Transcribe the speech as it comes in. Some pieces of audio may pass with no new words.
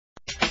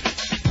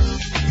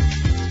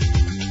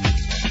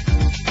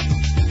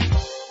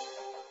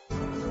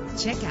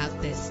Check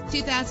out this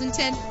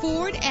 2010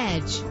 Ford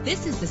Edge.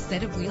 This is the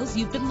set of wheels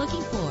you've been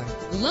looking for.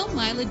 Low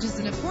mileage is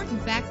an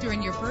important factor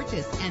in your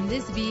purchase, and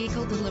this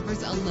vehicle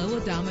delivers a low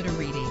odometer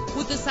reading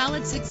with a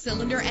solid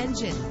 6-cylinder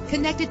engine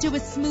connected to a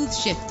smooth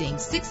shifting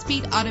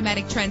 6-speed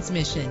automatic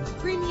transmission.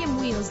 Premium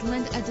wheels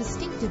lend a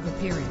distinctive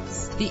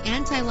appearance. The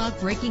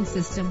anti-lock braking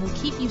system will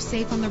keep you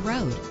safe on the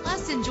road.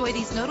 Plus, enjoy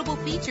these notable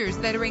features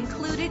that are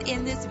included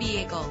in this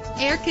vehicle: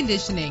 air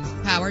conditioning,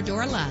 power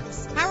door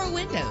locks, power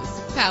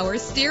windows, power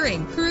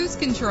steering, cruise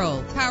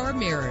control, power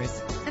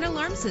mirrors, an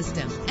alarm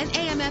system, an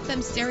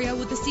AM/FM stereo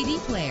with a CD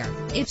player.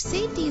 If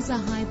safety is a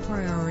high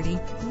priority,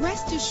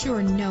 rest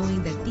assured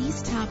knowing that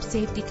these top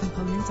safety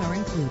components are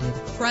included: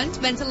 front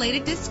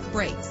ventilated disc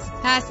brakes,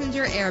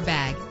 passenger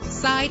airbag,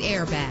 side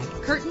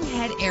airbag, curtain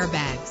head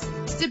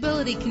airbags,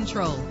 stability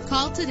control.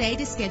 Call today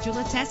to schedule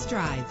a test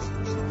drive.